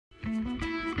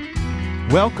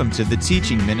Welcome to the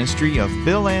teaching ministry of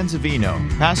Bill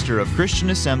Anzavino, pastor of Christian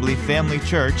Assembly Family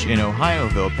Church in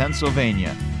Ohioville,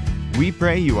 Pennsylvania. We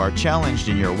pray you are challenged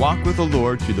in your walk with the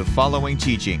Lord through the following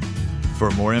teaching.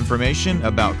 For more information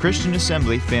about Christian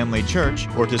Assembly Family Church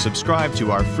or to subscribe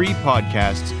to our free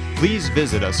podcasts, please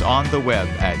visit us on the web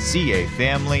at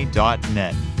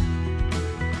cafamily.net.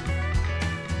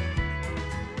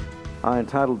 I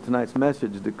entitled tonight's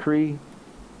message, Decree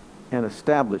and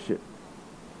Establish It.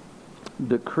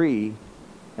 Decree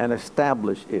and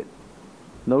establish it.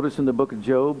 Notice in the book of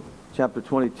Job, chapter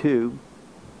 22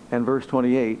 and verse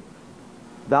 28,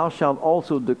 thou shalt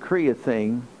also decree a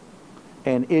thing,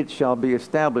 and it shall be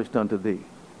established unto thee,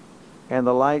 and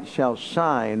the light shall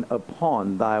shine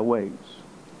upon thy ways.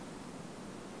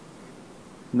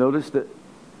 Notice that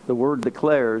the word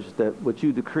declares that what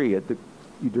you decree,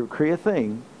 you decree a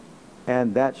thing,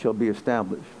 and that shall be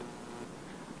established.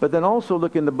 But then also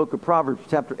look in the book of Proverbs,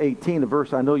 chapter 18, a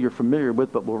verse I know you're familiar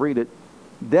with, but we'll read it.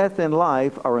 Death and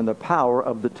life are in the power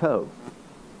of the tongue.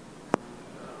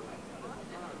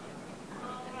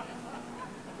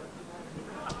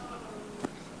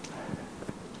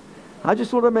 I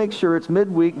just want to make sure it's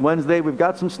midweek, Wednesday. We've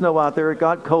got some snow out there. It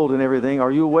got cold and everything.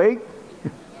 Are you awake?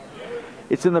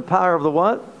 It's in the power of the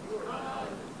what?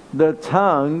 The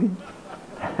tongue.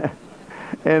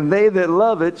 And they that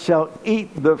love it shall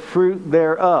eat the fruit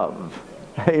thereof.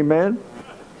 Amen.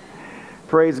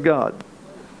 Praise God.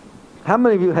 How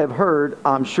many of you have heard,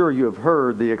 I'm sure you have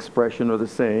heard the expression or the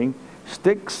saying,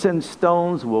 sticks and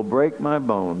stones will break my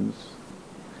bones,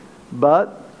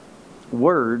 but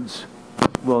words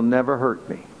will never hurt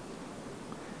me.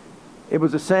 It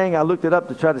was a saying, I looked it up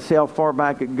to try to see how far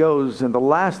back it goes, and the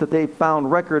last that they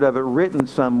found record of it written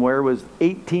somewhere was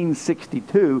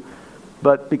 1862.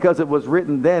 But because it was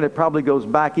written then, it probably goes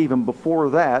back even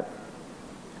before that.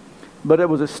 But it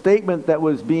was a statement that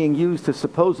was being used to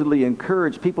supposedly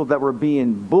encourage people that were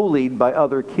being bullied by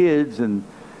other kids and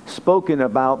spoken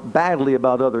about badly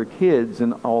about other kids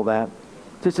and all that.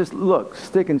 Just look,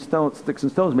 sticks and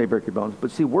stones may break your bones, but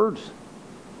see, words,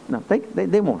 no,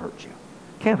 they won't hurt you.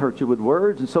 Can't hurt you with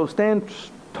words, and so stand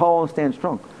tall and stand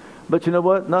strong. But you know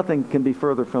what? Nothing can be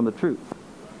further from the truth.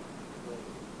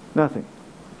 Nothing.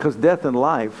 Because death and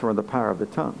life are in the power of the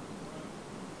tongue.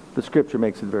 The scripture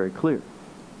makes it very clear.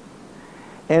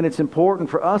 And it's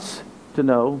important for us to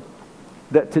know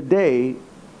that today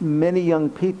many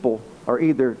young people are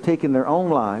either taking their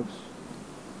own lives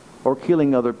or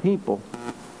killing other people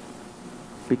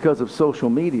because of social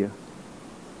media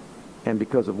and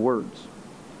because of words.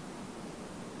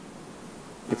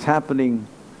 It's happening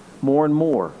more and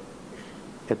more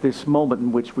at this moment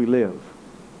in which we live.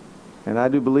 And I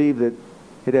do believe that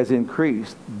it has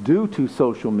increased due to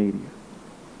social media.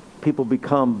 People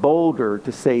become bolder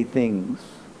to say things,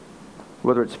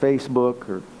 whether it's Facebook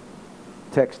or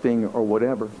texting or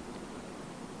whatever,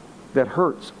 that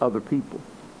hurts other people.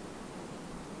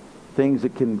 Things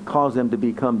that can cause them to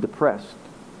become depressed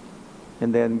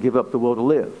and then give up the will to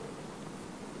live.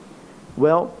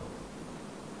 Well,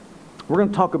 we're going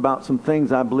to talk about some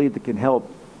things I believe that can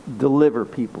help deliver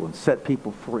people and set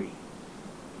people free,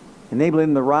 enabling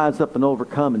them to rise up and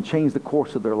overcome and change the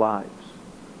course of their lives.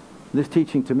 This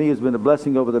teaching to me has been a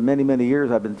blessing over the many, many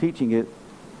years I've been teaching it.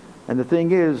 And the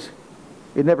thing is,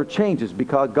 it never changes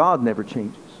because God never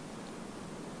changes.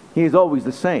 He is always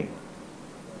the same.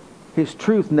 His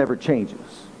truth never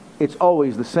changes. It's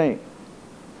always the same.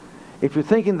 If you're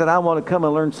thinking that I want to come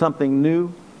and learn something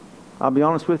new, I'll be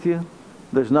honest with you,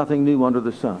 there's nothing new under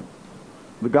the sun.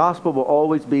 The gospel will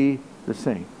always be the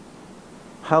same.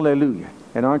 Hallelujah.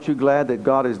 And aren't you glad that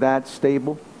God is that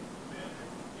stable,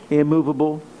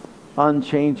 immovable,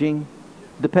 unchanging,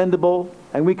 dependable,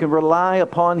 and we can rely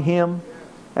upon Him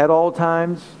at all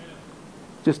times?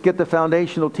 Just get the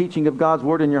foundational teaching of God's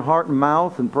Word in your heart and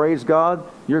mouth and praise God.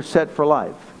 You're set for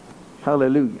life.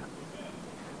 Hallelujah.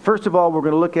 First of all, we're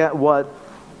going to look at what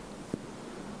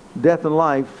death and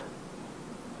life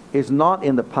is not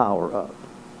in the power of.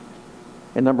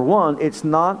 And number one, it's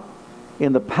not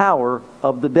in the power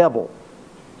of the devil.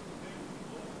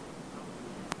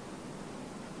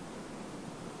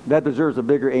 That deserves a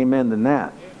bigger amen than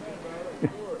that.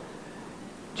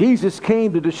 Jesus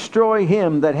came to destroy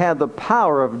him that had the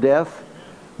power of death,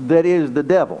 that is the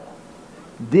devil.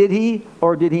 Did he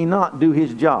or did he not do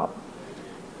his job?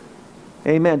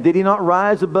 Amen. Did he not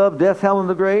rise above death, hell, and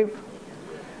the grave?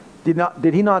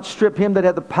 Did he not strip him that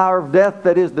had the power of death,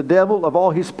 that is the devil, of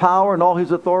all his power and all his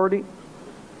authority?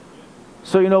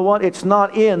 So you know what? It's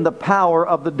not in the power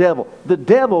of the devil. The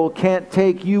devil can't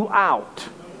take you out.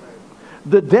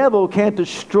 The devil can't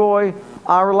destroy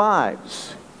our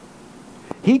lives.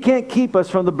 He can't keep us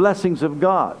from the blessings of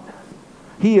God.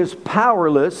 He is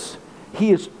powerless.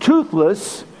 He is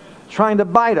toothless, trying to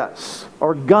bite us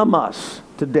or gum us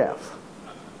to death.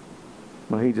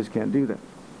 Well, He just can't do that.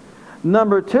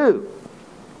 Number two,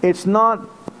 it's not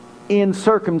in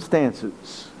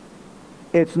circumstances.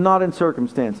 It's not in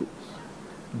circumstances.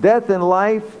 Death and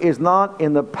life is not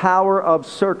in the power of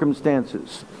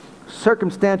circumstances.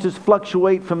 Circumstances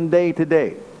fluctuate from day to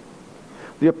day.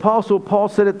 The Apostle Paul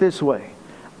said it this way: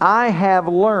 I have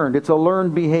learned, it's a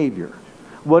learned behavior,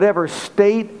 whatever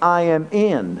state I am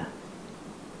in,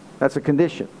 that's a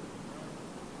condition,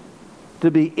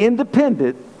 to be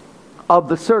independent of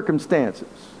the circumstances.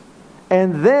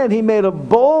 And then he made a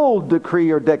bold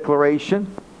decree or declaration,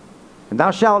 and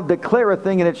thou shalt declare a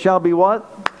thing, and it shall be what?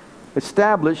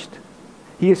 Established.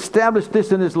 He established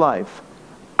this in his life.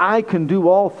 I can do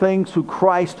all things through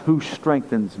Christ who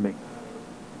strengthens me.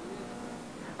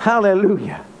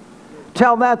 Hallelujah.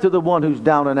 Tell that to the one who's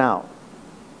down and out.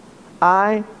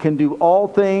 I can do all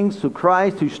things through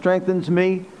Christ who strengthens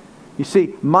me. You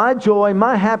see, my joy,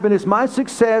 my happiness, my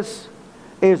success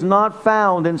is not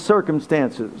found in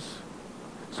circumstances.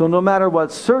 So no matter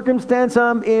what circumstance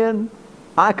I'm in,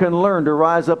 I can learn to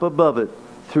rise up above it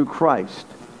through Christ,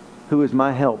 who is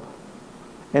my help.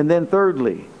 And then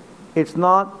thirdly, it's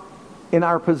not in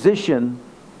our position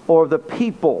or the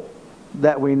people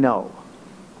that we know.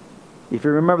 If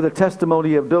you remember the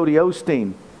testimony of Dodie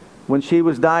Osteen, when she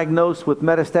was diagnosed with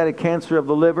metastatic cancer of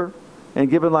the liver and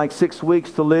given like 6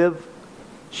 weeks to live,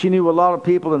 she knew a lot of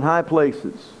people in high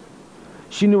places.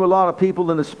 She knew a lot of people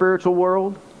in the spiritual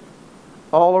world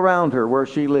all around her where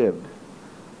she lived.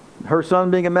 Her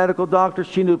son being a medical doctor,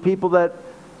 she knew people that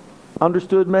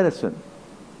understood medicine.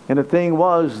 And the thing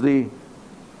was,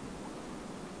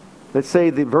 let's say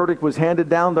the verdict was handed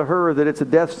down to her that it's a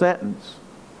death sentence.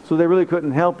 So they really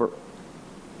couldn't help her.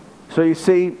 So you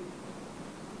see,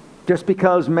 just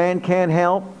because man can't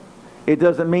help, it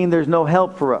doesn't mean there's no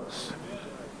help for us.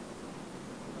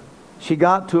 She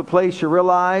got to a place she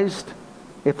realized,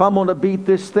 if I'm going to beat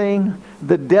this thing,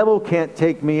 the devil can't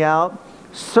take me out.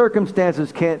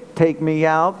 Circumstances can't take me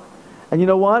out. And you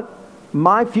know what?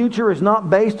 My future is not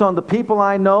based on the people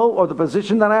I know or the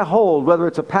position that I hold, whether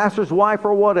it's a pastor's wife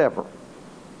or whatever.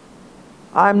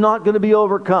 I'm not going to be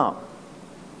overcome.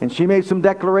 And she made some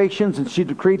declarations and she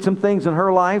decreed some things in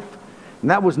her life. And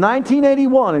that was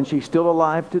 1981, and she's still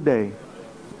alive today.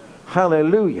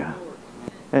 Hallelujah.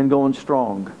 And going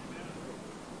strong.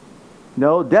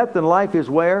 No, death and life is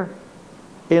where?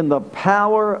 In the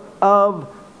power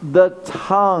of the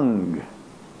tongue.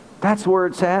 That's where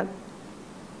it's at.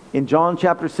 In John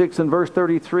chapter 6 and verse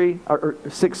 33, or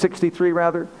 663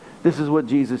 rather, this is what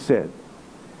Jesus said.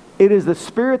 It is the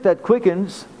Spirit that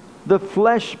quickens, the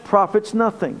flesh profits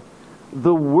nothing.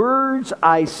 The words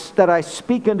that I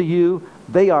speak unto you,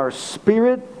 they are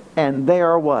spirit and they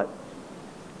are what?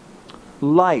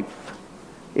 Life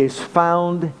is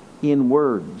found in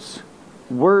words.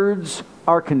 Words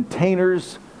are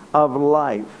containers of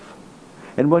life.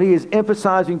 And what he is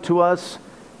emphasizing to us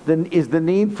then is the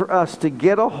need for us to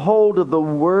get a hold of the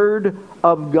Word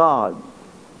of God.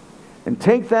 And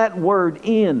take that Word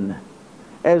in.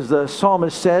 As the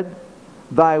psalmist said,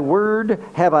 Thy word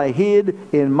have I hid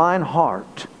in mine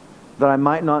heart, that I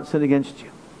might not sin against you.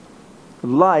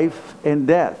 Life and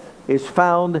death is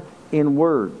found in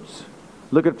words.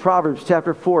 Look at Proverbs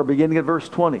chapter 4, beginning at verse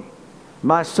 20.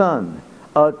 My son,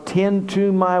 attend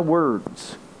to my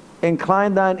words.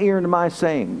 Incline thine ear unto my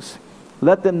sayings.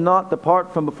 Let them not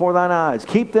depart from before thine eyes.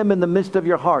 Keep them in the midst of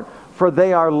your heart, for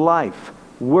they are life.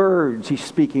 Words he's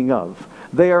speaking of.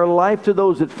 They are life to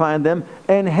those that find them,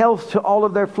 and health to all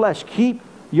of their flesh. Keep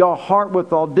your heart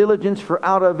with all diligence, for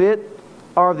out of it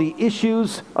are the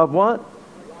issues of what?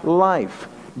 Life.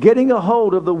 Getting a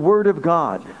hold of the Word of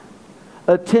God.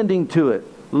 Attending to it.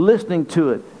 Listening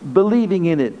to it. Believing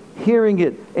in it. Hearing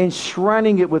it.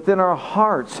 Enshrining it within our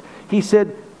hearts. He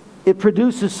said, it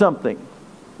produces something.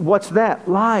 What's that?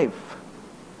 Life.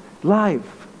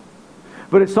 Life.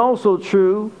 But it's also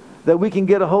true that we can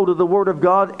get a hold of the Word of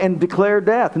God and declare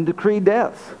death and decree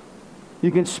death.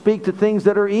 You can speak to things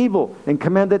that are evil and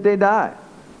command that they die.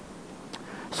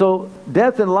 So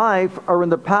death and life are in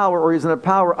the power, or is in the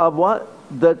power of what?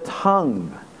 The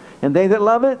tongue. And they that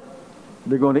love it,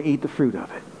 they're going to eat the fruit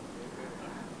of it.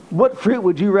 What fruit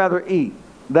would you rather eat?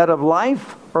 That of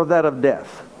life or that of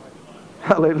death?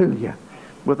 Hallelujah.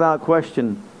 Without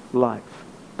question, life.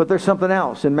 But there's something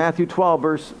else. In Matthew 12,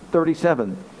 verse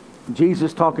 37,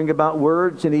 Jesus talking about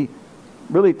words, and he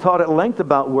really taught at length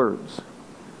about words.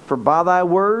 For by thy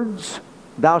words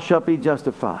thou shalt be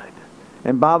justified,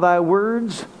 and by thy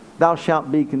words thou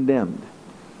shalt be condemned.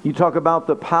 You talk about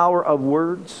the power of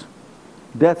words,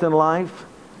 death and life.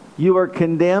 You are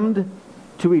condemned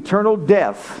to eternal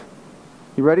death.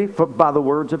 You ready? By the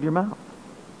words of your mouth.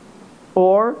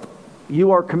 Or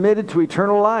you are committed to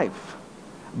eternal life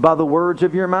by the words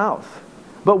of your mouth.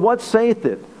 But what saith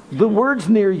it? The word's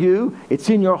near you. It's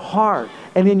in your heart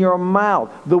and in your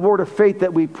mouth. The word of faith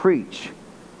that we preach.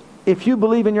 If you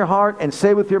believe in your heart and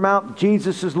say with your mouth,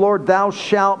 Jesus is Lord, thou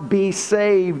shalt be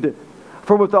saved.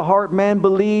 For with the heart man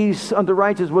believes unto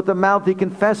righteousness, with the mouth he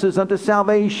confesses unto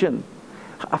salvation.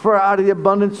 For out of the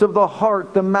abundance of the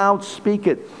heart the mouth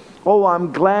speaketh. Oh,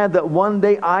 I'm glad that one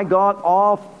day I got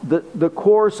off the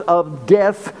course of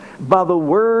death by the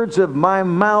words of my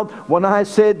mouth when I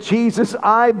said, Jesus,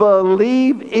 I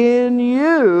believe in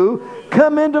you.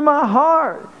 Come into my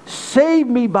heart. Save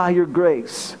me by your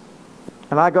grace.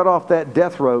 And I got off that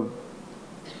death road.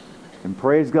 And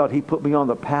praise God, He put me on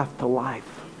the path to life.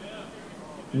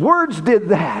 Words did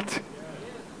that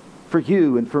for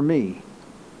you and for me.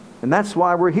 And that's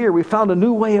why we're here. We found a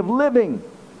new way of living.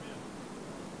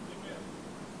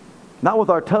 Not with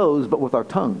our toes, but with our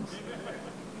tongues.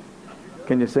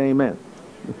 Can you say amen?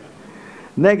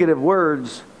 Negative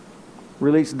words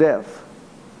release death.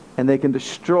 And they can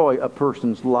destroy a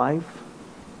person's life,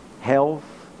 health,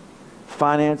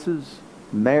 finances,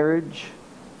 marriage,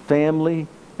 family,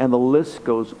 and the list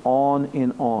goes on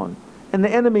and on. And the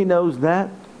enemy knows that.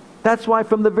 That's why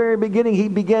from the very beginning he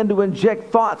began to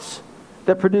inject thoughts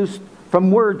that produced, from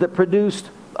words that produced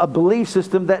a belief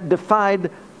system that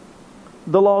defied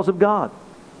the laws of God.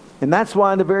 And that's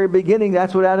why in the very beginning,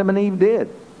 that's what Adam and Eve did.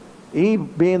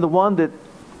 Eve being the one that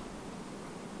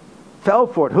fell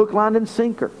for it, hook, line, and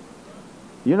sinker.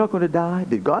 You're not going to die.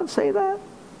 Did God say that?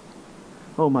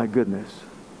 Oh my goodness.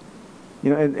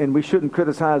 You know, and we shouldn't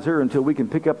criticize her until we can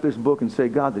pick up this book and say,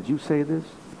 God, did you say this?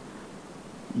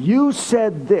 You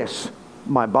said this.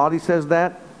 My body says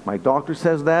that. My doctor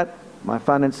says that. My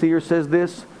financier says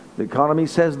this. The economy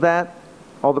says that.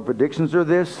 All the predictions are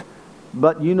this.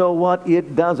 But you know what?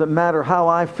 It doesn't matter how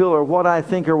I feel or what I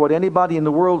think or what anybody in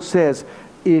the world says.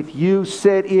 If you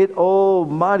said it,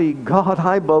 Almighty God,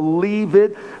 I believe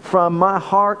it from my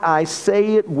heart. I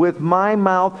say it with my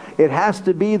mouth. It has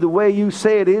to be the way you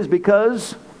say it is,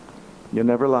 because you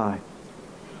never lie.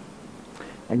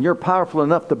 And you're powerful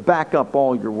enough to back up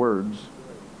all your words.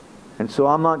 And so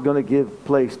I'm not going to give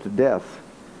place to death.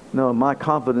 No, my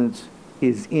confidence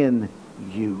is in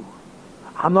you.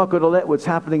 I'm not going to let what's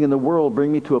happening in the world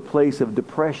bring me to a place of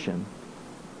depression.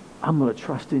 I'm going to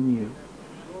trust in you.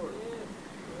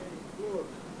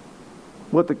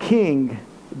 What the king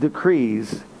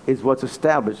decrees is what's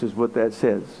established, is what that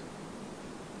says.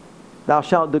 Thou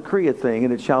shalt decree a thing,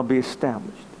 and it shall be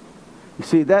established. You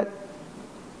see, that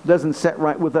doesn't set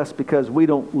right with us because we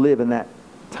don't live in that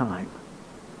time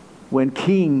when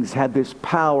kings had this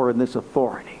power and this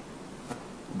authority.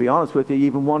 To be honest with you, you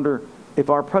even wonder if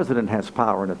our president has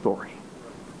power and authority.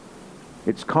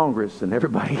 It's Congress and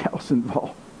everybody else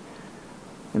involved.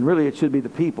 And really it should be the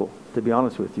people, to be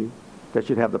honest with you, that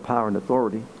should have the power and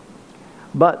authority.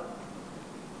 But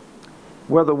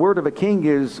where the word of a king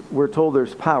is, we're told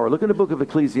there's power. Look in the book of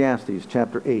Ecclesiastes,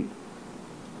 chapter 8.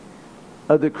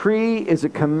 A decree is a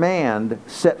command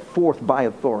set forth by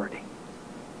authority.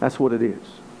 That's what it is.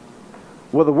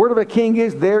 Where the word of a king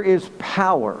is, there is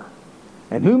power.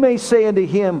 And who may say unto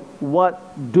him,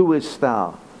 what doest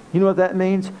thou? You know what that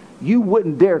means? You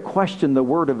wouldn't dare question the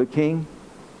word of a king.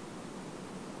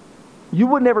 You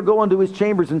would never go into his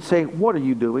chambers and say, what are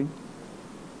you doing?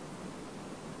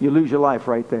 You lose your life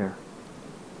right there.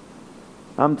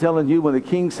 I'm telling you, when the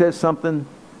king says something,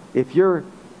 if you're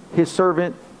his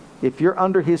servant, if you're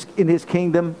in his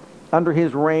kingdom, under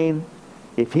his reign,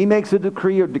 if he makes a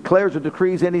decree or declares or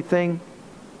decrees anything,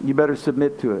 you better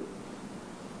submit to it.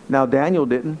 Now Daniel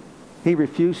didn't. He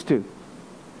refused to.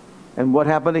 And what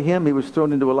happened to him? He was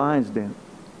thrown into a lion's den.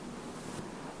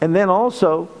 And then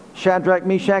also, Shadrach,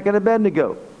 Meshach, and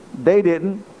Abednego. They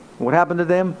didn't. What happened to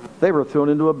them? They were thrown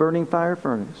into a burning fire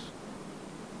furnace.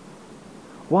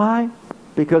 Why?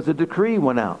 Because a decree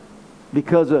went out.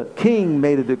 Because a king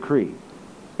made a decree.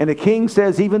 And the king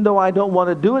says, even though I don't want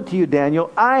to do it to you,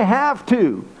 Daniel, I have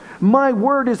to. My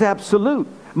word is absolute.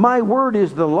 My word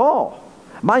is the law.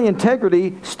 My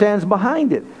integrity stands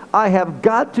behind it. I have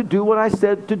got to do what I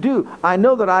said to do. I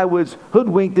know that I was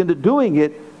hoodwinked into doing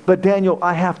it, but Daniel,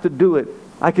 I have to do it.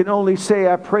 I can only say,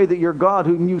 I pray that your God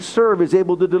whom you serve is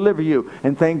able to deliver you.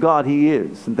 And thank God he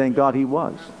is. And thank God he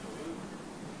was.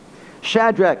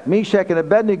 Shadrach, Meshach, and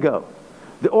Abednego,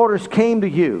 the orders came to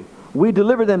you. We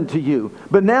deliver them to you.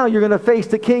 But now you're going to face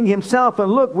the king himself.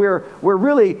 And look, we're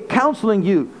really counseling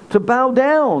you to bow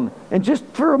down. And just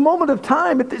for a moment of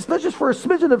time, it's not just for a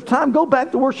smidgen of time, go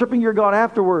back to worshiping your God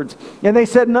afterwards. And they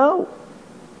said, no.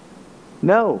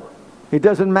 No, it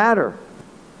doesn't matter.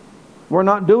 We're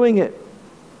not doing it.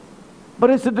 But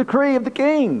it's a decree of the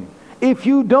king. If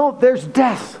you don't, there's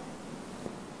death.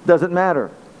 Doesn't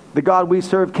matter. The God we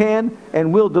serve can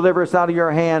and will deliver us out of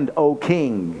your hand, O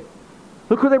king.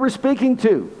 Look who they were speaking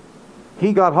to.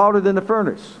 He got hotter than the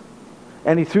furnace.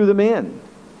 And he threw them in.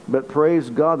 But praise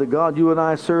God, the God you and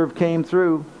I serve came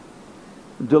through,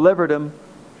 delivered them,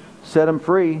 set them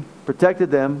free,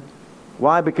 protected them.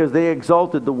 Why? Because they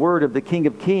exalted the word of the King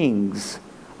of Kings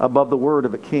above the word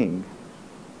of a king.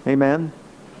 Amen?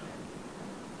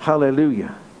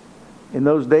 Hallelujah. In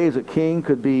those days, a king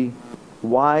could be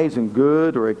wise and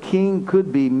good, or a king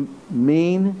could be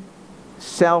mean,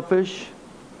 selfish,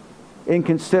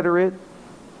 inconsiderate,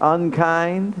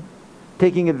 unkind,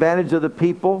 taking advantage of the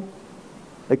people.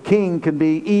 A king can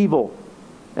be evil.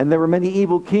 And there were many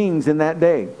evil kings in that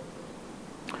day.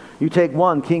 You take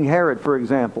one, King Herod, for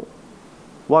example.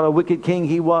 What a wicked king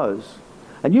he was.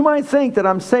 And you might think that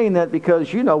I'm saying that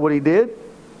because you know what he did.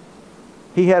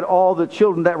 He had all the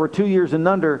children that were 2 years and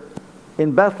under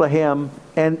in Bethlehem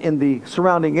and in the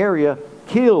surrounding area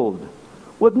killed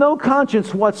with no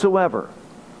conscience whatsoever.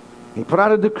 He put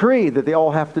out a decree that they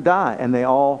all have to die, and they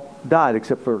all died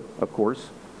except for, of course,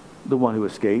 the one who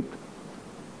escaped.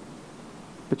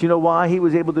 But you know why he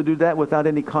was able to do that without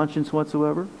any conscience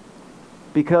whatsoever?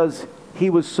 Because he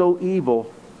was so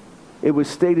evil, it was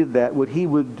stated that what he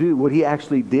would do, what he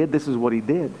actually did, this is what he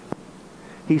did.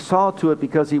 He saw to it,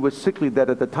 because he was sickly, that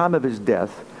at the time of his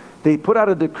death, they put out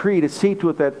a decree to see to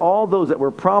it that all those that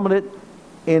were prominent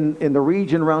in the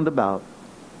region round about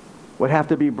would have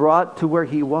to be brought to where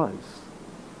he was,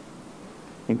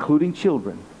 including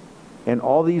children. And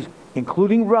all these,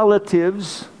 including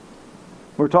relatives,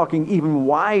 we're talking even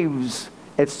wives,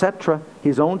 etc.,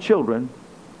 his own children,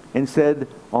 and said,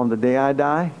 on the day I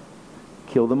die,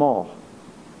 kill them all,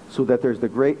 so that there's a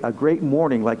great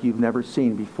mourning like you've never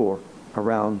seen before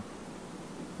around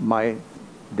my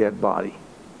dead body.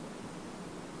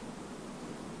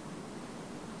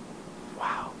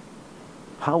 Wow.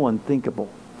 How unthinkable.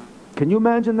 Can you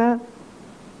imagine that?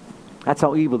 That's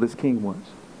how evil this king was.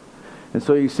 And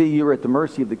so you see, you're at the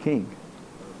mercy of the king.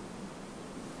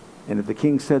 And if the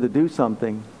king said to do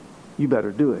something, you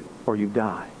better do it or you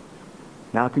die.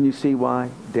 Now can you see why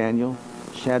Daniel,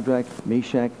 Shadrach,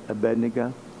 Meshach,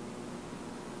 Abednego,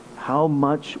 how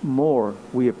much more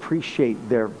we appreciate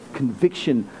their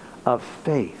conviction of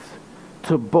faith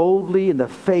to boldly, in the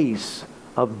face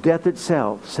of death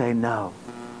itself, say, no,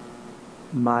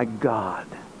 my God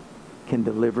can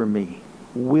deliver me,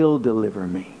 will deliver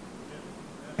me.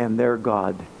 And their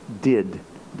God did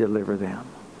deliver them.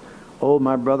 Oh,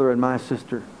 my brother and my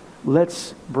sister,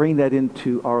 let's bring that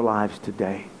into our lives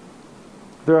today.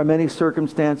 There are many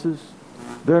circumstances.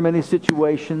 There are many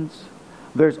situations.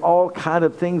 There's all kind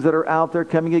of things that are out there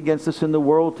coming against us in the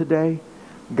world today.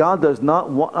 God does not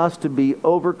want us to be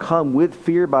overcome with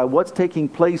fear by what's taking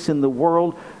place in the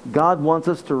world. God wants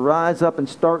us to rise up and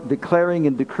start declaring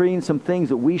and decreeing some things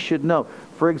that we should know.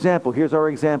 For example, here's our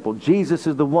example. Jesus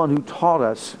is the one who taught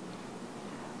us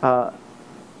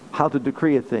how to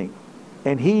decree a thing.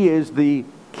 And He is the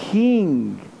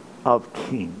King of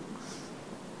kings.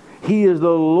 He is the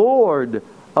Lord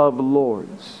of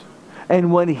lords.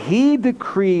 And when He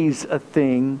decrees a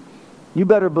thing, you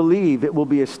better believe it will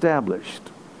be established.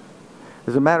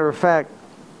 As a matter of fact,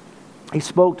 He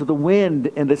spoke to the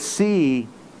wind and the sea,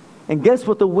 and guess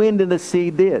what the wind and the sea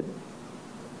did?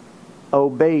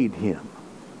 Obeyed Him.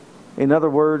 In other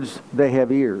words, they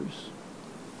have ears.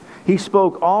 He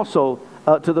spoke also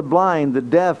to the blind, the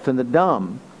deaf, and the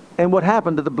dumb. And what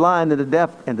happened to the blind and the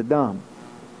deaf and the dumb?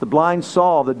 The blind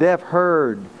saw, the deaf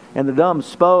heard, and the dumb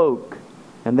spoke,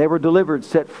 and they were delivered,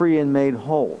 set free, and made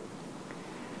whole.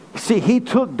 See, He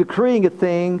took decreeing a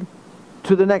thing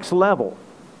to the next level.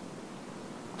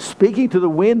 Speaking to the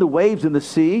wind, the waves, and the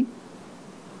sea.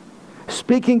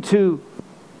 Speaking to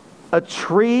a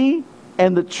tree,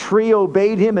 and the tree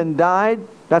obeyed Him and died.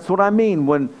 That's what I mean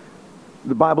when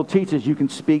the Bible teaches you can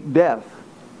speak death.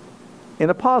 In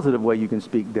a positive way, you can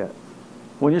speak death.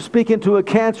 When you're speaking to a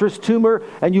cancerous tumor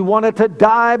and you want it to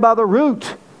die by the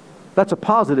root, that's a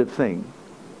positive thing.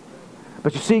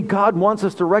 But you see, God wants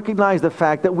us to recognize the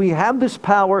fact that we have this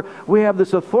power, we have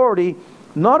this authority,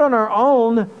 not on our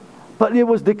own, but it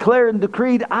was declared and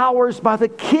decreed ours by the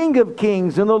King of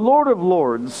Kings and the Lord of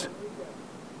Lords.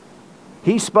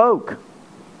 He spoke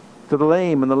to the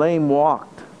lame, and the lame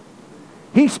walked.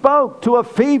 He spoke to a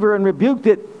fever and rebuked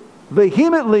it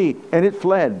vehemently, and it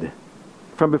fled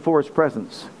from before his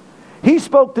presence. He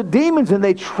spoke to demons, and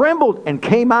they trembled and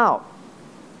came out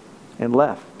and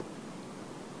left.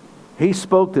 He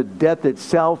spoke to death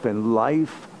itself, and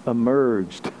life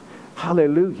emerged.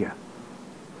 Hallelujah.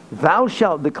 Thou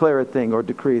shalt declare a thing or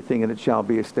decree a thing, and it shall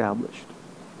be established.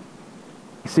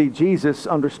 You see, Jesus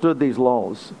understood these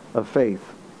laws of faith,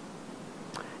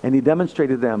 and he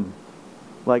demonstrated them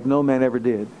like no man ever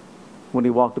did when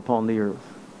he walked upon the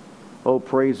earth. Oh,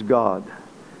 praise God.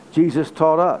 Jesus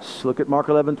taught us, look at Mark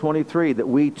 11:23, that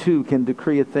we too can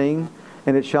decree a thing,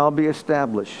 and it shall be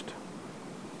established.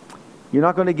 You're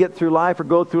not going to get through life or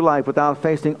go through life without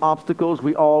facing obstacles.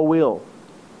 We all will.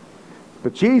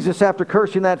 But Jesus, after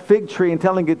cursing that fig tree and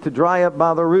telling it to dry up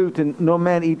by the root and no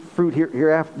man eat fruit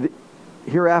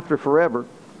hereafter forever,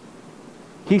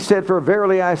 he said, for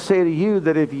verily I say to you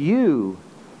that if you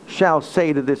shall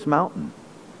say to this mountain,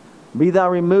 be thou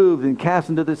removed and cast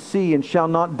into the sea, and shall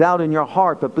not doubt in your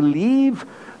heart, but believe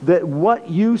that what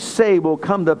you say will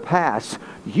come to pass,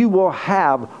 you will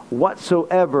have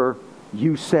whatsoever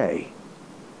you say.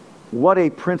 What a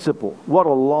principle, what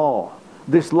a law,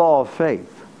 this law of faith.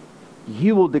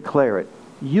 You will declare it,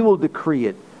 you will decree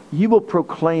it, you will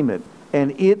proclaim it,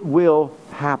 and it will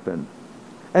happen.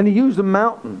 And he used a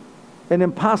mountain, an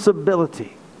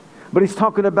impossibility. But he's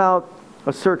talking about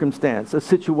a circumstance, a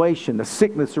situation, a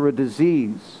sickness or a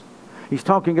disease. He's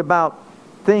talking about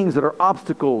things that are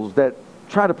obstacles that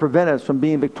try to prevent us from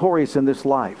being victorious in this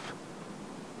life.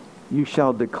 You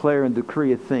shall declare and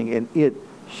decree a thing, and it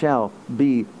shall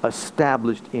be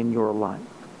established in your life.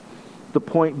 The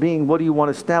point being, what do you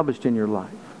want established in your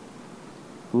life?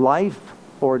 Life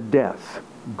or death?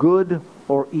 Good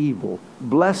or evil?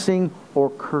 Blessing or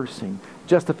cursing?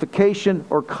 Justification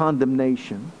or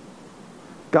condemnation?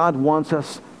 God wants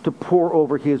us to pore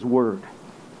over His Word.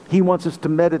 He wants us to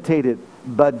meditate it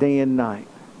by day and night,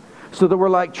 so that we're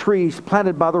like trees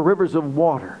planted by the rivers of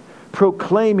water,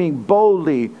 proclaiming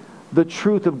boldly the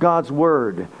truth of God's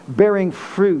Word, bearing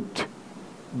fruit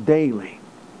daily.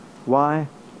 Why?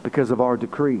 Because of our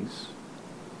decrees.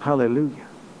 Hallelujah.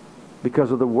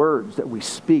 Because of the words that we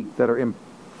speak that are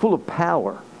full of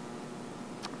power.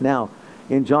 Now,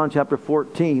 in John chapter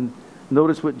 14,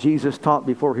 notice what Jesus taught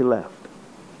before He left.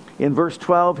 In verse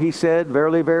 12, He said,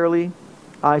 verily, verily,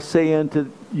 I say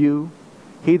unto you,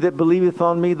 he that believeth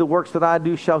on me, the works that I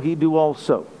do shall he do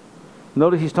also.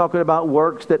 Notice He's talking about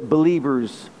works that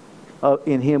believers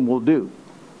in Him will do.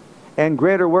 And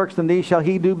greater works than these shall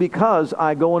he do, because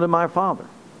I go unto my Father.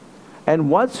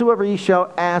 And whatsoever ye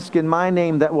shall ask in my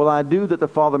name, that will I do, that the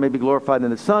Father may be glorified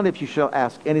in the Son. If you shall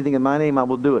ask anything in my name, I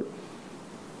will do it.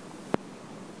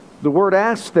 The word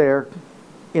ask there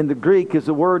in the Greek is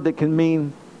a word that can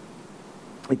mean,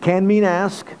 it can mean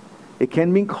ask, it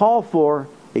can mean call for,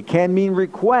 it can mean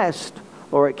request,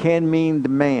 or it can mean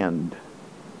demand.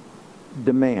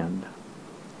 Demand.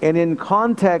 And in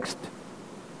context,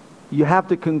 you have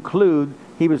to conclude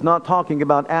He was not talking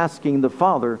about asking the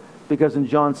Father, because in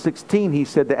John 16 He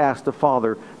said to ask the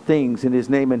Father things in His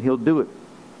name and He'll do it.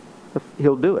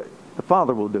 He'll do it. The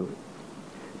Father will do it.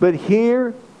 But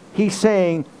here He's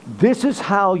saying, this is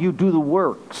how you do the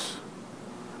works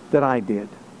that I did.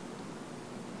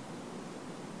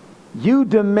 You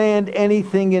demand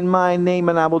anything in my name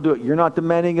and I will do it. You're not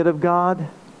demanding it of God.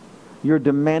 You're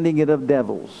demanding it of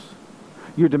devils.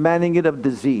 You're demanding it of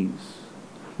disease.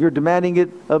 You're demanding it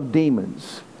of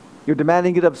demons. You're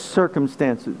demanding it of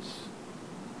circumstances.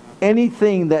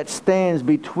 Anything that stands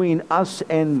between us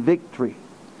and victory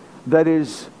that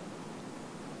is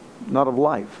not of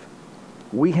life.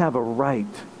 We have a right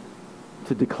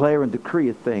to declare and decree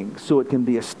a thing so it can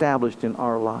be established in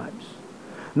our lives.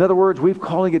 In other words, we're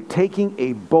calling it taking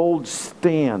a bold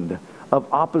stand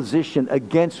of opposition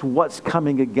against what's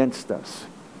coming against us.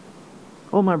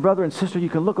 Oh, my brother and sister, you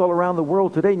can look all around the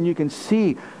world today and you can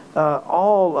see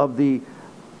all of the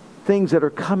things that are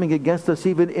coming against us,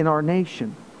 even in our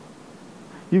nation.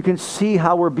 You can see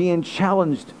how we're being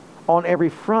challenged on every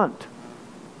front.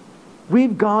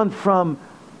 We've gone from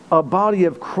a body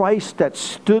of Christ that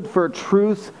stood for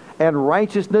truth and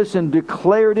righteousness and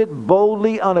declared it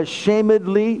boldly,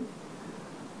 unashamedly,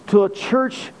 to a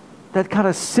church that kind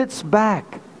of sits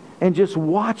back and just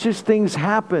watches things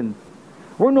happen.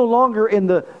 We're no longer in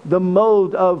the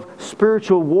mode of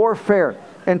spiritual warfare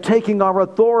and taking our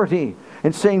authority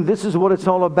and saying this is what it's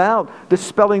all about,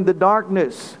 dispelling the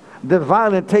darkness, the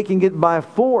violent taking it by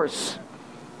force,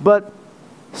 but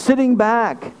sitting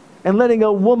back and letting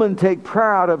a woman take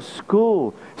prayer out of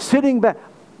school. Sitting back.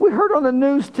 We heard on the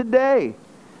news today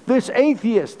This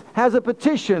atheist has a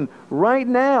petition right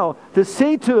now to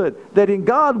see to it that in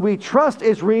God we trust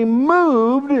is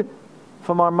removed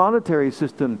from our monetary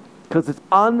system because it's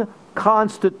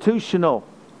unconstitutional.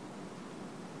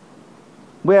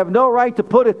 We have no right to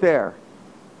put it there.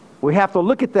 We have to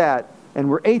look at that, and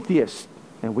we're atheists,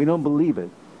 and we don't believe it.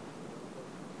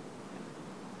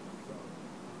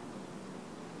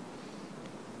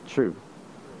 True.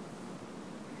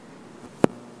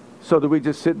 So do we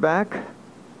just sit back,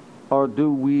 or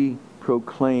do we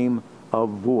proclaim a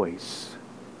voice?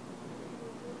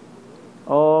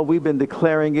 Oh, we've been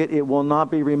declaring it. It will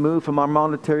not be removed from our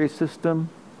monetary system.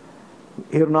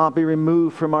 It will not be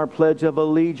removed from our Pledge of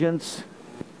Allegiance.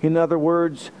 In other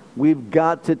words, we've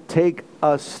got to take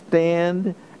a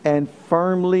stand and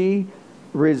firmly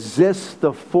resist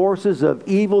the forces of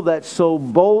evil that so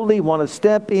boldly want to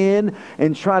step in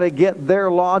and try to get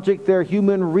their logic, their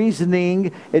human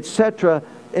reasoning, etc.,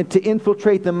 and to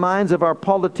infiltrate the minds of our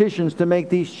politicians to make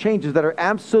these changes that are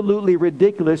absolutely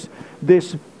ridiculous.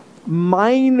 This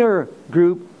minor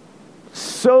group,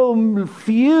 so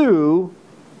few,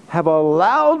 have a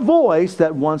loud voice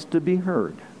that wants to be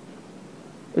heard.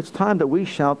 It's time that we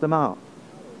shout them out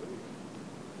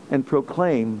and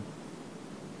proclaim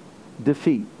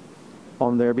defeat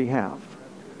on their behalf,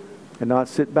 and not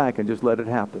sit back and just let it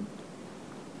happen.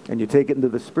 And you take it into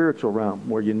the spiritual realm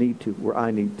where you need to, where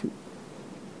I need to.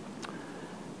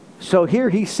 So here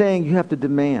he's saying you have to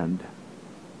demand.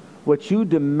 What you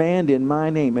demand in my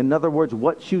name, in other words,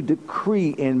 what you decree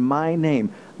in my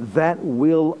name, that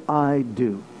will I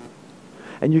do.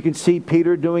 And you can see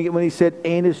Peter doing it when he said,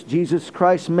 "Anus, Jesus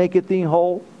Christ maketh thee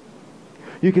whole."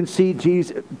 You can see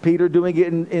Peter doing it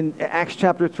in Acts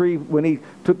chapter 3 when he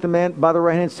took the man by the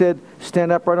right hand and said,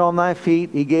 "Stand upright on thy feet."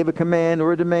 He gave a command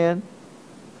or a demand.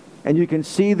 And you can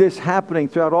see this happening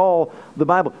throughout all the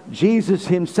Bible. Jesus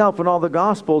himself in all the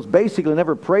Gospels basically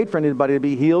never prayed for anybody to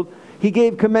be healed. He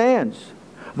gave commands.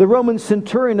 The Roman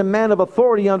centurion, a man of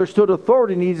authority, understood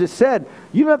authority, and he just said,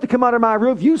 "You don't have to come out of my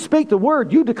roof. You speak the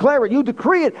word. You declare it. You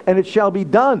decree it, and it shall be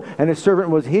done." And his servant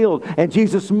was healed. And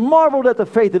Jesus marveled at the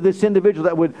faith of this individual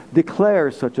that would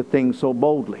declare such a thing so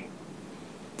boldly.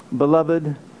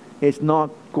 Beloved, it's not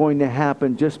going to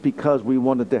happen just because we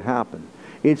want it to happen.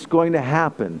 It's going to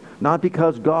happen not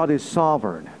because God is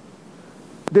sovereign.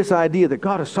 This idea that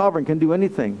God is sovereign can do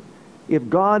anything. If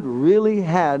God really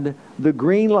had the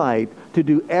green light to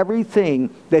do everything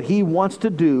that He wants to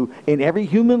do in every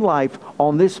human life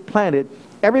on this planet,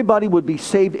 everybody would be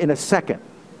saved in a second.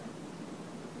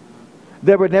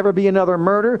 There would never be another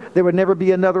murder. There would never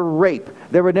be another rape.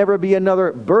 There would never be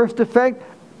another birth defect.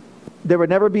 There would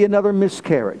never be another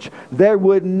miscarriage. There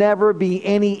would never be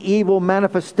any evil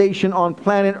manifestation on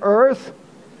planet Earth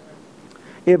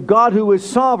if God, who is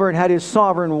sovereign, had His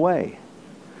sovereign way.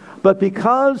 But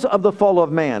because of the fall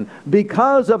of man,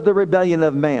 because of the rebellion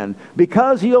of man,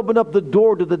 because he opened up the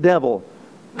door to the devil,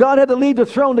 God had to leave the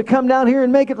throne to come down here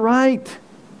and make it right.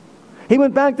 He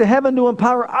went back to heaven to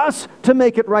empower us to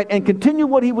make it right and continue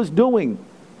what He was doing.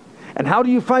 And how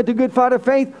do you fight the good fight of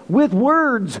faith? With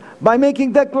words, by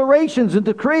making declarations and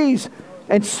decrees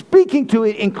and speaking to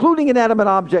it, including inanimate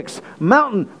objects.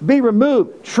 Mountain, be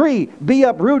removed. Tree, be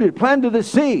uprooted. Planted to the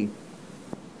sea.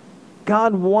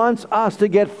 God wants us to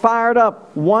get fired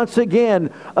up once again,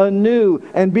 anew,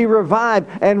 and be revived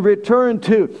and return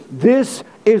to. This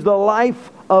is the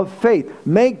life of faith.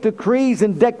 Make decrees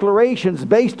and declarations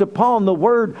based upon the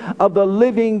Word of the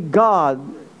living God.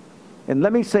 And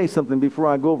let me say something before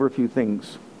I go over a few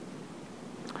things.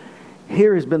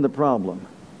 Here has been the problem.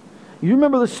 You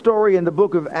remember the story in the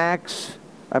book of Acts,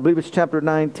 I believe it's chapter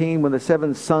 19, when the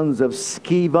 7 sons of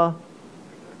Sceva,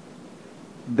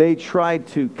 they tried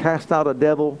to cast out a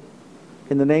devil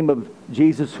in the name of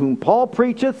Jesus, whom Paul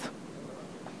preacheth.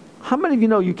 How many of you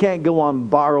know you can't go on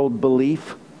borrowed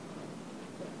belief?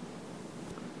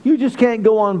 You just can't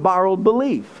go on borrowed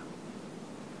belief.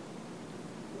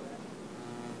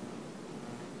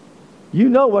 You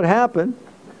know what happened.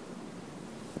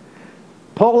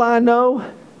 Paul I know,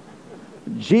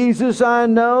 Jesus I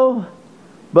know,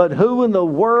 but who in the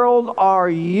world are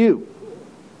you?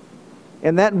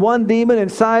 And that one demon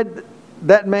inside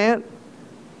that man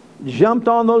jumped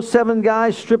on those 7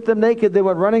 guys, stripped them naked. They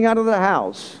went running out of the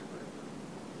house.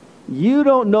 You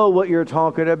don't know what you're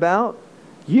talking about.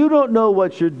 You don't know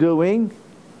what you're doing.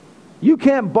 You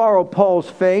can't borrow Paul's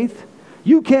faith.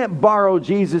 You can't borrow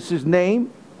Jesus' name.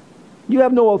 You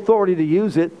have no authority to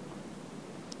use it.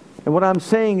 And what I'm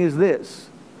saying is this.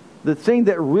 The thing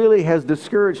that really has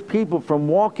discouraged people from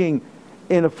walking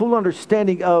in a full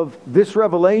understanding of this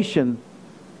revelation,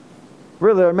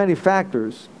 really there are many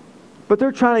factors, but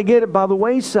they're trying to get it by the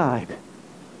wayside.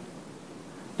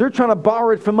 They're trying to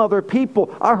borrow it from other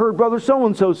people. I heard Brother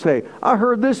so-and-so say. I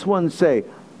heard this one say.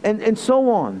 And so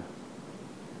on.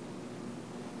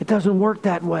 It doesn't work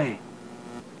that way.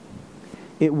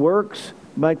 It works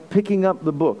by picking up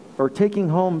the book or taking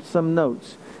home some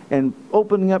notes and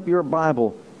opening up your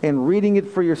Bible and reading it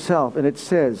for yourself. And it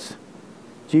says,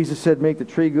 Jesus said, make the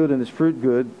tree good and its fruit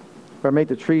good, or make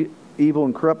the tree evil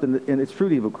and corrupt and its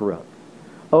fruit evil corrupt.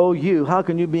 Oh, you, how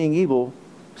can you, being evil,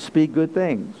 speak good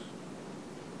things?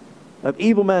 An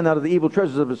evil man out of the evil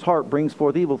treasures of his heart brings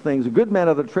forth evil things. A good man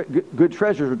out of the good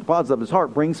treasures or deposits of his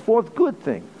heart brings forth good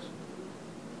things.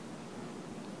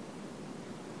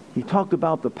 He talked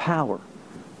about the power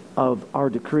of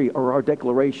our decree or our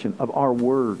declaration of our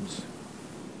words.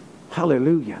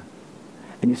 Hallelujah.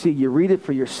 And you see, you read it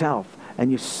for yourself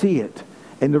and you see it.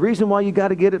 And the reason why you got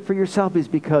to get it for yourself is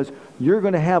because you're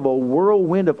going to have a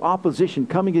whirlwind of opposition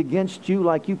coming against you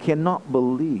like you cannot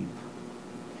believe.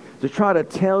 To try to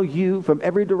tell you from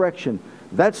every direction,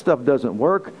 that stuff doesn't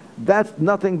work. That's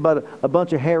nothing but a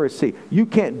bunch of heresy. You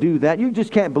can't do that. You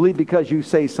just can't believe because you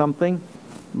say something.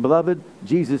 Beloved,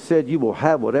 Jesus said you will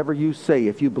have whatever you say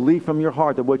if you believe from your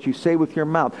heart that what you say with your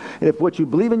mouth. And if what you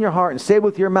believe in your heart and say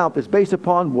with your mouth is based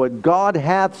upon what God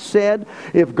hath said,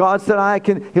 if God said,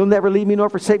 He'll never leave me nor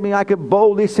forsake me, I can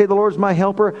boldly say the Lord is my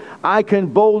helper. I can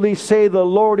boldly say the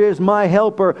Lord is my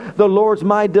helper. The Lord's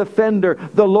my defender.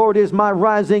 The Lord is my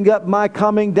rising up, my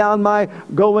coming down, my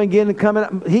going in and coming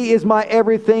out. He is my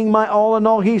everything, my all in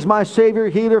all. He's my Savior,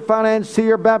 healer,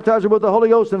 financier, baptizer with the Holy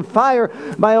Ghost and fire,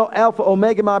 my Alpha,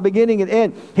 Omega, my beginning and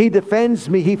end. He defends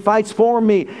me. He fights for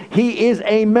me. He is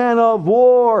a man of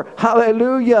war.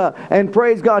 Hallelujah. And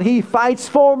praise God, He fights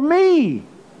for me.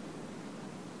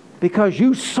 Because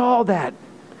you saw that.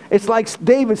 It's like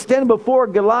David standing before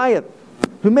Goliath,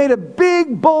 who made a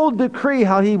big, bold decree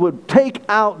how he would take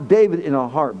out David in a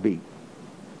heartbeat.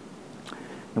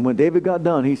 And when David got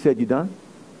done, he said, "You done?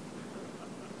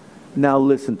 Now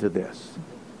listen to this.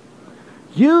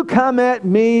 You come at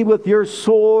me with your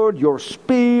sword, your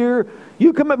spear.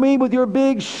 You come at me with your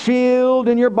big shield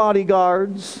and your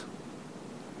bodyguards.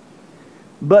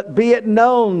 But be it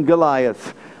known,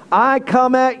 Goliath, I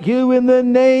come at you in the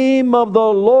name of the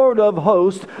Lord of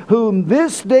hosts, whom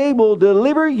this day will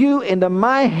deliver you into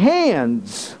my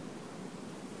hands."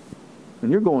 And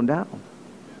you're going down.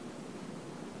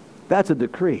 That's a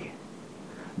decree.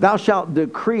 Thou shalt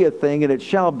decree a thing, and it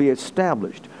shall be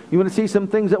established. You want to see some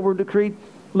things that were decreed?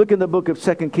 Look in the book of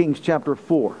 2 Kings chapter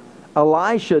 4.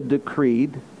 Elisha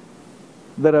decreed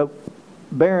that a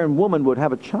barren woman would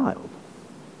have a child.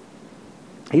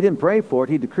 He didn't pray for it,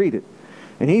 he decreed it.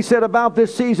 And he said, about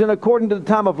this season, according to the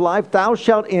time of life, thou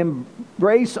shalt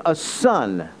embrace a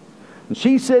son. And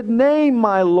she said, Nay,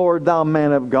 my lord, thou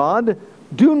man of God,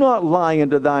 do not lie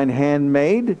unto thine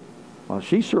handmaid. Well,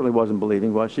 she certainly wasn't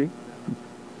believing, was she?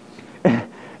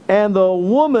 And the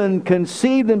woman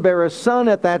conceived and bare a son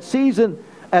at that season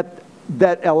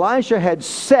that Elisha had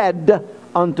said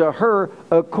unto her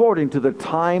according to the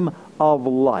time of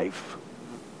life.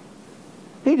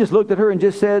 He just looked at her and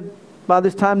just said, by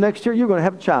this time next year, you're going to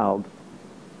have a child.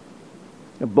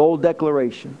 A bold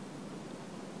declaration.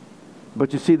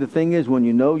 But you see, the thing is, when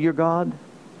you know your God,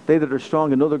 they that are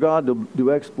strong and know their God, they'll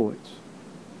do exploits.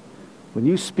 When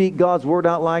you speak God's word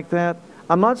out like that,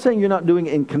 I'm not saying you're not doing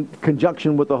it in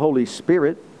conjunction with the Holy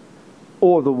Spirit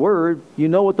or the Word. You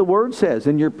know what the Word says,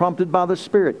 and you're prompted by the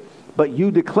Spirit. But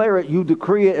you declare it, you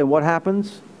decree it, and what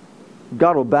happens?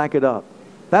 God will back it up.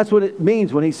 That's what it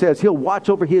means when He says He'll watch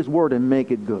over His Word and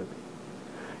make it good.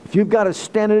 If you've got to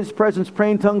stand in His presence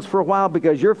praying tongues for a while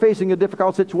because you're facing a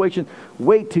difficult situation,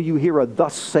 wait till you hear a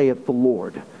thus saith the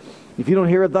Lord. If you don't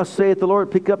hear it, thus saith the Lord,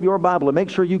 pick up your Bible and make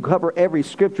sure you cover every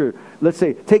scripture. Let's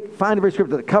say, find every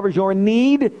scripture that covers your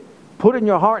need, put it in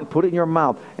your heart and put it in your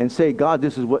mouth and say, God,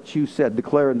 this is what you said.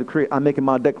 Declare and decree. I'm making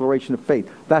my declaration of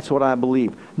faith. That's what I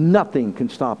believe. Nothing can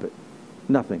stop it.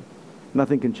 Nothing.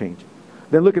 Nothing can change it.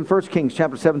 Then look in 1 Kings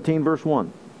chapter 17, verse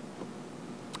 1.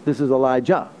 This is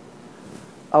Elijah.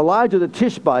 Elijah the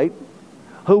Tishbite,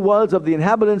 who was of the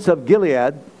inhabitants of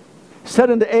Gilead, said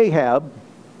unto Ahab,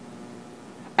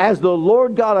 As the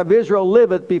Lord God of Israel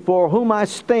liveth, before whom I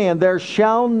stand, there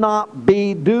shall not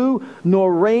be dew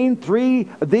nor rain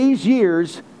these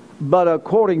years, but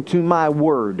according to my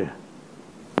word.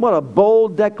 What a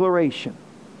bold declaration.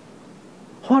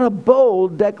 What a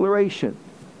bold declaration.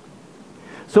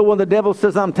 So when the devil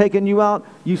says, I'm taking you out,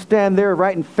 you stand there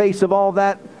right in face of all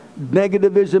that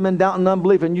negativism and doubt and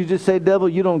unbelief, and you just say, devil,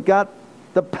 you don't got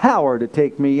the power to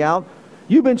take me out.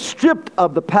 You've been stripped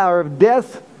of the power of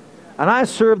death, and I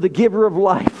serve the giver of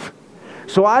life.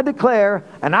 So I declare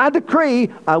and I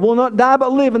decree, I will not die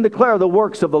but live and declare the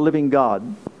works of the living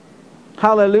God.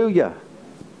 Hallelujah.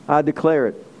 I declare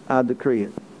it. I decree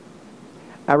it.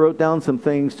 I wrote down some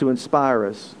things to inspire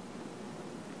us.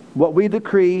 What we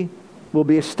decree will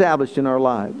be established in our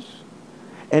lives.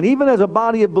 And even as a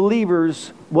body of believers,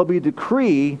 what we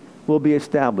decree will be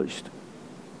established.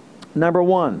 Number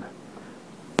one,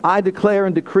 I declare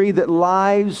and decree that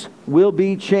lives will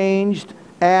be changed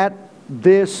at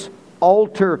this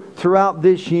altar throughout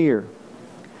this year.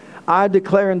 I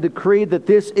declare and decree that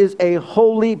this is a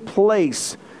holy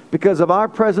place because of our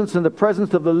presence and the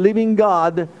presence of the living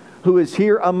God who is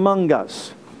here among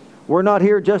us. We're not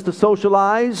here just to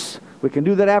socialize. We can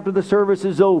do that after the service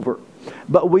is over.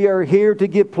 But we are here to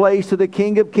give place to the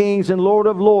King of Kings and Lord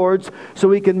of Lords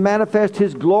so He can manifest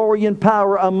His glory and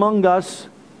power among us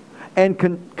and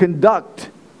conduct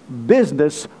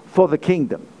business for the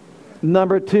kingdom.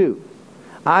 Number two,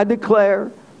 I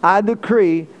declare, I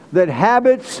decree that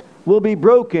habits will be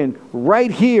broken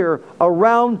right here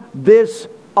around this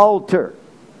altar.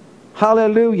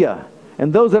 Hallelujah.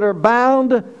 And those that are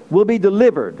bound will be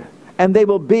delivered, and they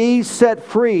will be set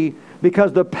free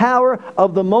because the power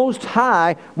of the Most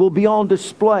High will be on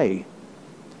display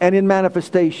and in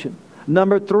manifestation.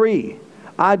 Number three,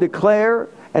 I declare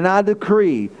and I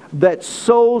decree that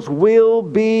souls will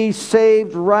be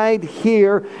saved right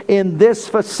here in this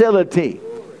facility.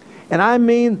 And I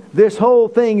mean, this whole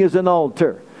thing is an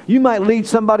altar. You might lead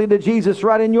somebody to Jesus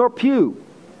right in your pew.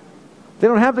 They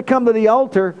don't have to come to the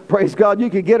altar. Praise God, you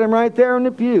could get them right there in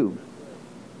the pew.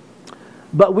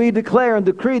 But we declare and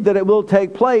decree that it will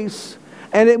take place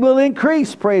and it will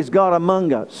increase, praise God,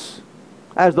 among us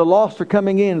as the lost are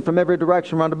coming in from every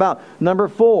direction round about. Number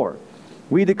four,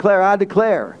 we declare, I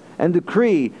declare and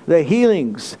decree that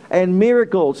healings and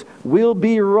miracles will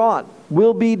be wrought,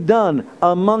 will be done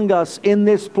among us in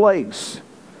this place.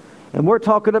 And we're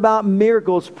talking about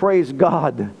miracles, praise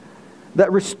God, that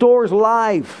restores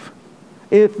life.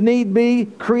 If need be,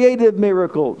 creative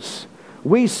miracles.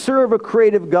 We serve a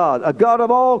creative God, a God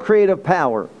of all creative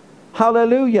power.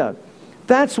 Hallelujah.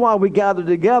 That's why we gather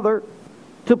together,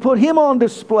 to put Him on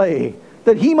display,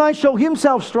 that He might show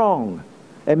Himself strong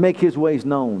and make His ways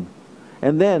known.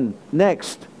 And then,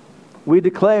 next, we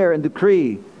declare and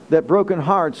decree that broken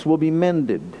hearts will be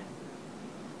mended.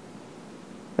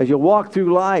 As you walk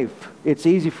through life, it's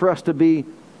easy for us to be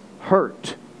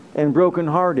hurt and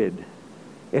brokenhearted.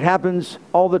 It happens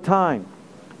all the time.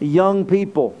 Young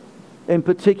people, in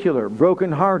particular,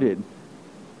 brokenhearted,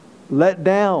 let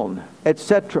down,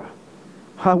 etc.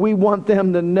 We want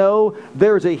them to know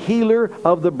there's a healer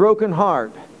of the broken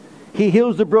heart. He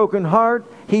heals the broken heart.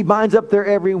 He binds up their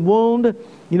every wound.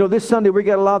 You know, this Sunday we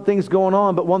got a lot of things going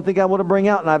on, but one thing I want to bring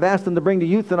out, and I've asked them to bring the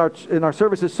youth in our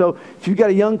services, so if you've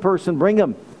got a young person, bring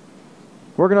them.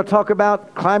 We're going to talk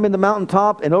about climbing the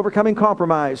mountaintop and overcoming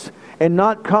compromise and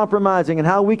not compromising, and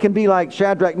how we can be like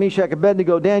Shadrach, Meshach,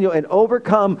 Abednego, Daniel, and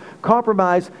overcome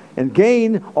compromise and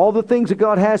gain all the things that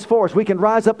God has for us. We can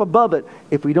rise up above it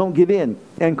if we don't give in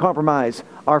and compromise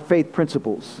our faith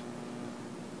principles.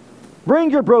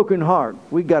 Bring your broken heart.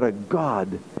 We got a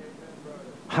God,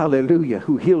 hallelujah,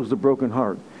 who heals the broken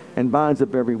heart and binds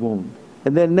up every wound.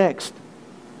 And then next,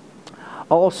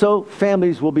 also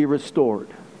families will be restored.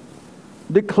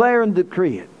 Declare and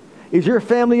decree it. Is your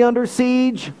family under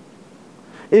siege?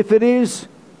 If it is,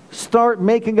 start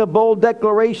making a bold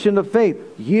declaration of faith.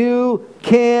 You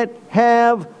can't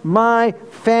have my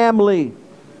family.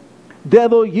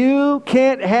 Devil, you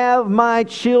can't have my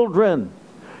children.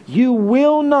 You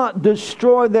will not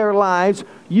destroy their lives.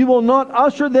 You will not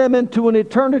usher them into an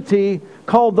eternity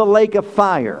called the lake of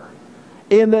fire.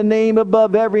 In the name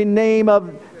above every name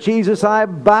of Jesus, I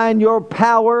bind your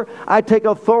power. I take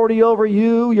authority over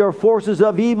you, your forces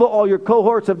of evil, all your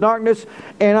cohorts of darkness,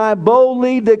 and I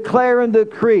boldly declare and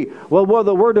decree. Well, where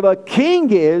the word of a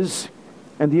king is,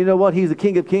 and do you know what? He's the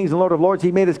King of Kings and Lord of Lords.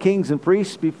 He made us kings and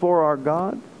priests before our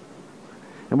God.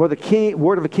 And where the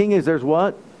word of a king is, there's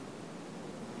what?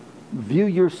 View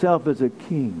yourself as a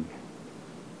king.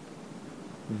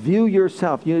 View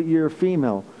yourself. You're a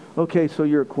female. Okay, so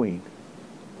you're a queen.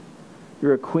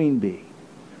 You're a queen bee.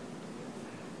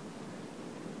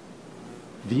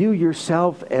 View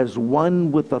yourself as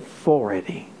one with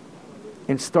authority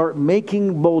and start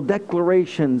making bold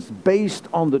declarations based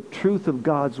on the truth of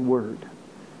God's Word.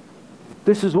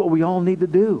 This is what we all need to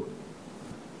do.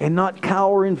 And not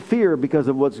cower in fear because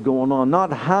of what's going on.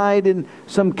 Not hide in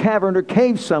some cavern or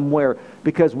cave somewhere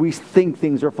because we think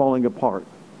things are falling apart.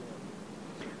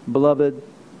 Beloved,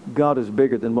 God is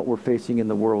bigger than what we're facing in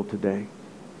the world today.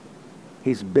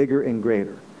 He's bigger and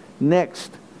greater.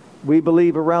 Next, we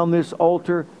believe around this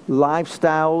altar,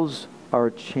 lifestyles are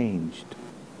changed.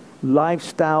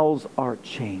 Lifestyles are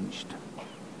changed.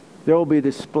 There will be a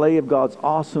display of God's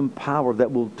awesome power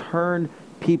that will turn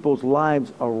people's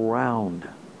lives around,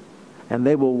 and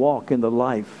they will walk in the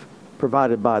life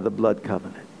provided by the blood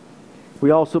covenant. We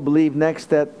also believe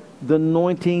next that the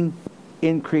anointing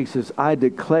increases. I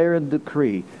declare and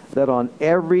decree that on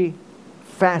every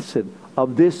facet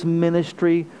of this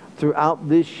ministry throughout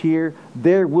this year,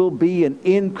 there will be an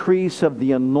increase of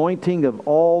the anointing of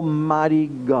Almighty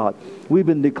God. We've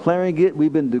been declaring it,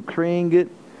 we've been decreeing it,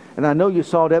 and I know you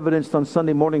saw it evidenced on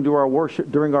Sunday morning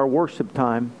during our worship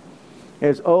time,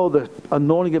 as the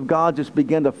anointing of God just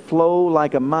began to flow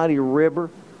like a mighty river.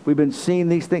 We've been seeing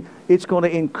these things. It's going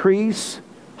to increase,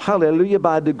 hallelujah,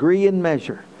 by degree and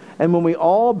measure. And when we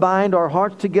all bind our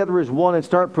hearts together as one and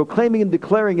start proclaiming and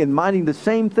declaring and minding the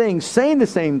same things, saying the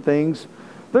same things,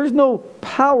 there's no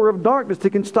power of darkness that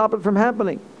can stop it from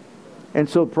happening. And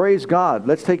so praise God.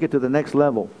 Let's take it to the next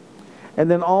level.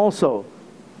 And then also,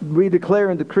 we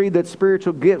declare and decree that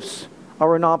spiritual gifts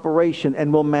are in operation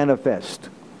and will manifest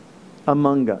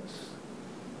among us.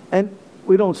 And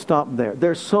we don't stop there.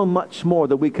 There's so much more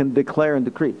that we can declare and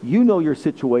decree. You know your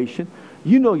situation.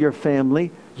 You know your family.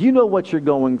 You know what you're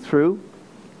going through.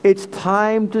 It's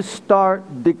time to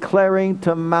start declaring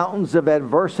to mountains of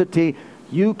adversity,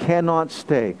 you cannot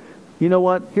stay. You know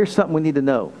what? Here's something we need to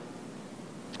know.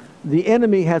 The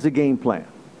enemy has a game plan.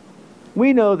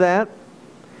 We know that.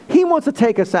 He wants to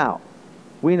take us out.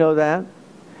 We know that.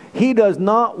 He does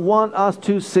not want us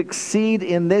to succeed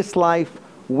in this life.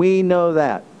 We know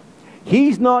that.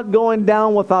 He's not going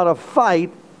down without a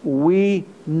fight. We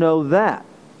know that.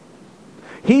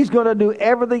 He's going to do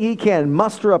everything he can,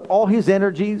 muster up all his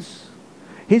energies.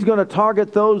 He's going to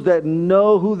target those that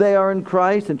know who they are in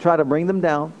Christ and try to bring them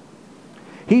down.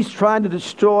 He's trying to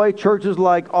destroy churches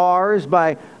like ours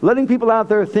by letting people out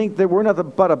there think that we're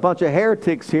nothing but a bunch of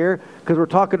heretics here because we're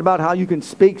talking about how you can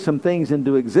speak some things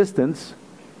into existence.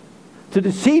 To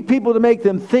deceive people to make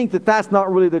them think that that's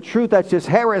not really the truth, that's just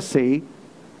heresy.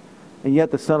 And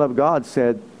yet the Son of God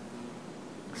said,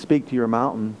 speak to your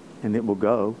mountain and it will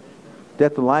go.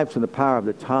 Death and life's in the power of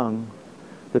the tongue.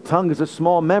 The tongue is a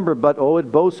small member, but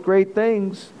it boasts great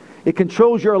things. It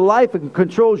controls your life. It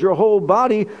controls your whole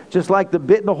body, just like the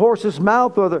bit in a horse's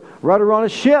mouth or the rudder on a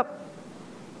ship.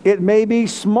 It may be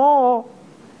small,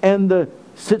 and the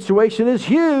situation is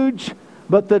huge,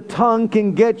 but the tongue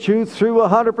can get you through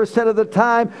 100% of the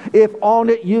time if on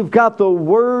it you've got the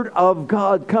Word of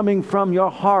God coming from your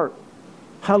heart.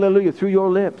 Hallelujah, through your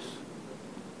lips.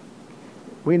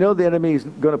 We know the enemy is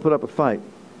going to put up a fight.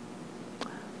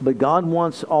 But God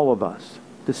wants all of us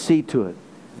to see to it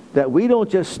that we don't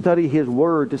just study His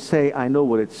Word to say, I know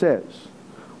what it says.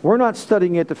 We're not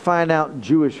studying it to find out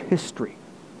Jewish history,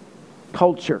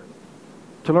 culture,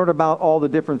 to learn about all the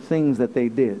different things that they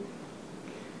did.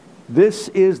 This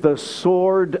is the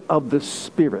sword of the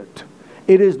Spirit.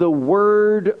 It is the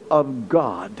Word of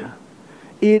God.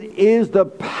 It is the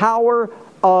power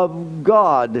of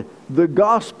God, the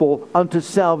gospel unto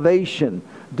salvation,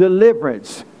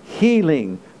 deliverance,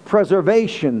 healing,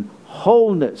 preservation,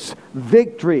 wholeness,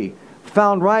 victory,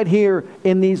 found right here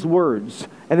in these words.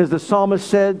 And as the psalmist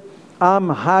said, I'm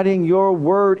hiding your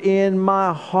word in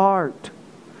my heart.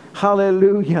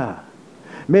 Hallelujah.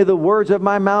 May the words of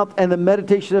my mouth and the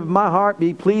meditation of my heart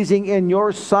be pleasing in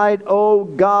your sight, O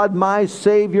God, my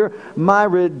Savior, my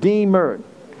Redeemer.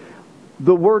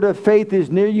 The word of faith is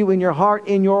near you in your heart,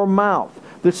 in your mouth.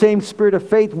 The same spirit of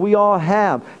faith we all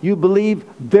have. You believe,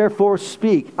 therefore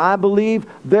speak. I believe,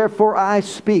 therefore I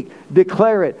speak.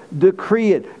 Declare it,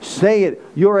 decree it, say it.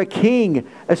 You're a king.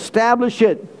 Establish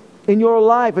it in your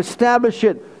life. Establish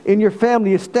it in your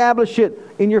family. Establish it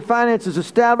in your finances.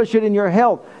 Establish it in your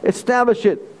health. Establish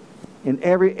it in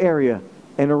every area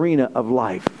and arena of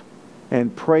life.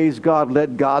 And praise God,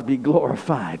 let God be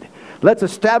glorified. Let's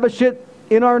establish it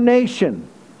in our nation,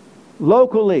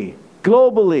 locally,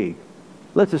 globally.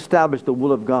 Let's establish the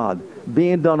will of God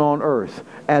being done on earth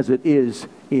as it is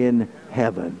in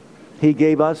heaven. He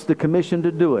gave us the commission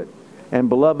to do it. And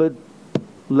beloved,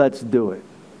 let's do it.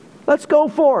 Let's go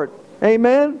for it.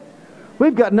 Amen?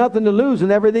 We've got nothing to lose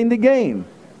and everything to gain.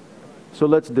 So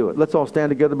let's do it. Let's all stand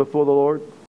together before the Lord.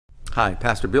 Hi,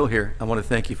 Pastor Bill here. I want to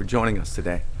thank you for joining us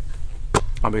today.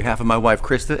 On behalf of my wife,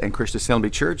 Krista, and Christian Assembly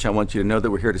Church, I want you to know that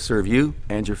we're here to serve you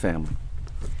and your family.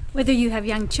 Whether you have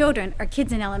young children or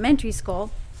kids in elementary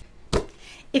school,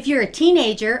 if you're a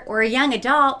teenager or a young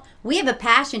adult, we have a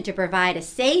passion to provide a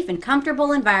safe and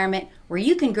comfortable environment where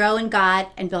you can grow in God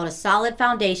and build a solid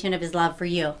foundation of His love for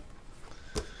you.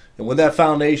 And with that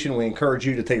foundation, we encourage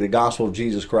you to take the gospel of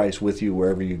Jesus Christ with you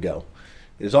wherever you go.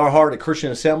 It is our heart at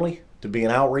Christian Assembly to be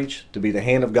an outreach, to be the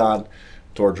hand of God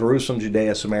to our Jerusalem,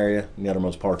 Judea, Samaria, and the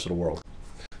uttermost parts of the world.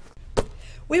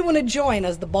 We want to join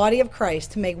as the body of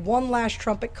Christ to make one last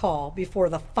trumpet call before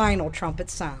the final trumpet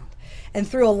sound, and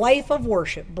through a life of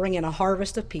worship, bring in a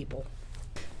harvest of people.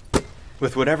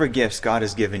 With whatever gifts God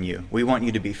has given you, we want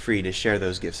you to be free to share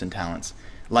those gifts and talents.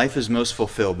 Life is most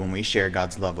fulfilled when we share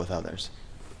God's love with others.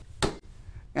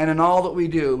 And in all that we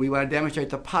do, we want to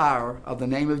demonstrate the power of the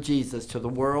name of Jesus to the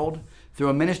world through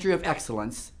a ministry of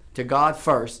excellence to God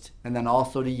first, and then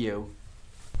also to you.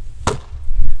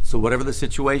 So whatever the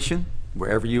situation,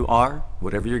 wherever you are,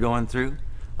 whatever you're going through,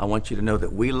 I want you to know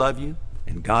that we love you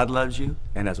and God loves you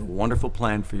and has a wonderful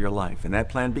plan for your life. And that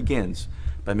plan begins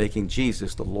by making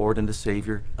Jesus the Lord and the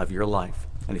Savior of your life.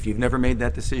 And if you've never made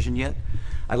that decision yet,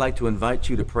 I'd like to invite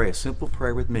you to pray a simple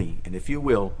prayer with me. And if you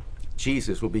will,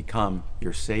 Jesus will become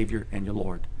your Savior and your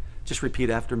Lord. Just repeat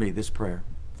after me this prayer.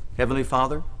 Heavenly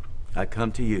Father, I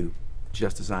come to you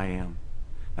just as I am.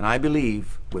 And I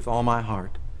believe with all my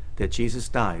heart that Jesus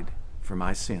died for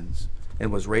my sins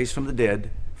and was raised from the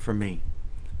dead for me.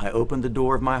 I open the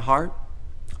door of my heart.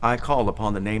 I call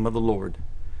upon the name of the Lord.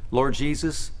 Lord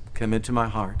Jesus, come into my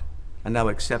heart. I now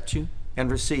accept you and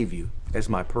receive you as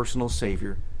my personal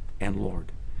Savior and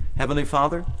Lord. Heavenly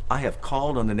Father, I have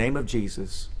called on the name of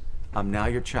Jesus. I'm now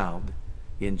your child.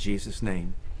 In Jesus'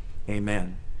 name,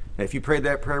 amen. Now, if you prayed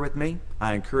that prayer with me,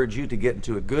 I encourage you to get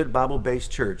into a good Bible-based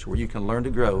church where you can learn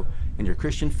to grow in your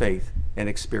Christian faith and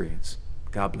experience.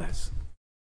 God bless.